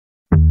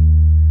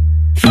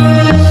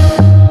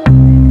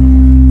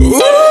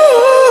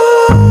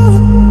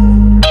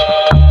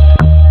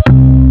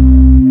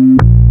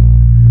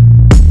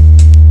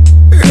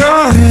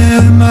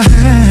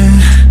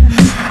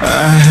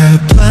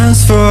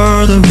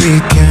For the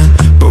weekend,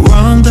 but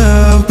wound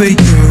up with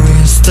you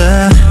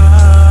instead.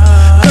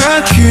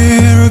 Back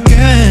here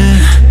again,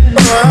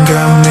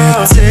 got me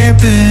deep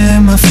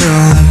in my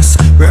feelings,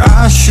 where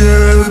I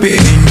should be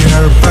in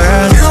your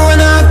bed. You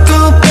and I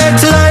go back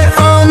to like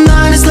all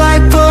night, it's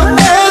like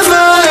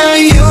forever.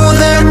 And you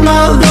let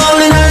my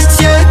loneliness,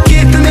 yeah,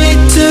 keeping me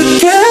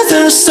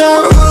together.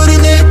 So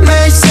wouldn't it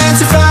make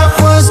sense if I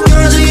was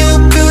yours and you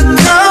could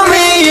call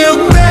me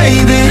your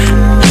baby?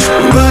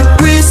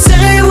 But we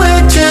say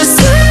we're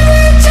just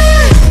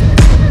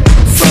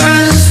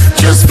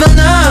just for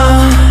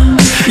now,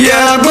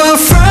 yeah, but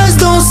friends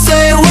don't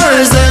say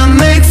words that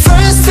make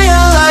friends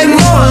feel like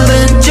more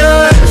than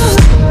just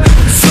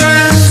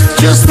friends.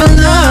 Just for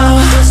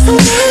now,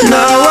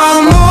 now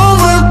I'm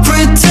over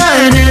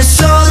pretending,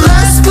 so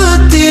let's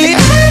put the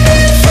end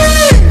in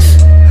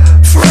face.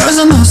 Friends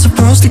are not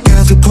supposed to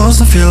get too close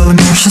to feel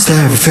emotions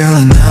that we're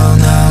feeling now,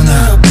 now,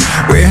 now.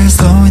 We're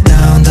slowing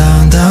down,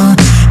 down, down,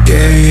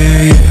 yeah,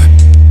 yeah, yeah.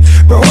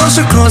 But once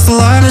we cross the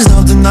line, there's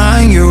no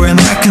denying you, and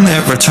I can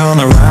never turn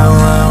around,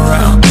 round,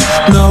 round.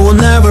 No, we'll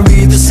never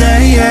be the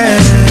same, yeah.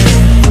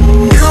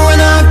 You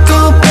and I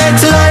go back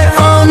to like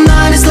all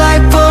night, it's like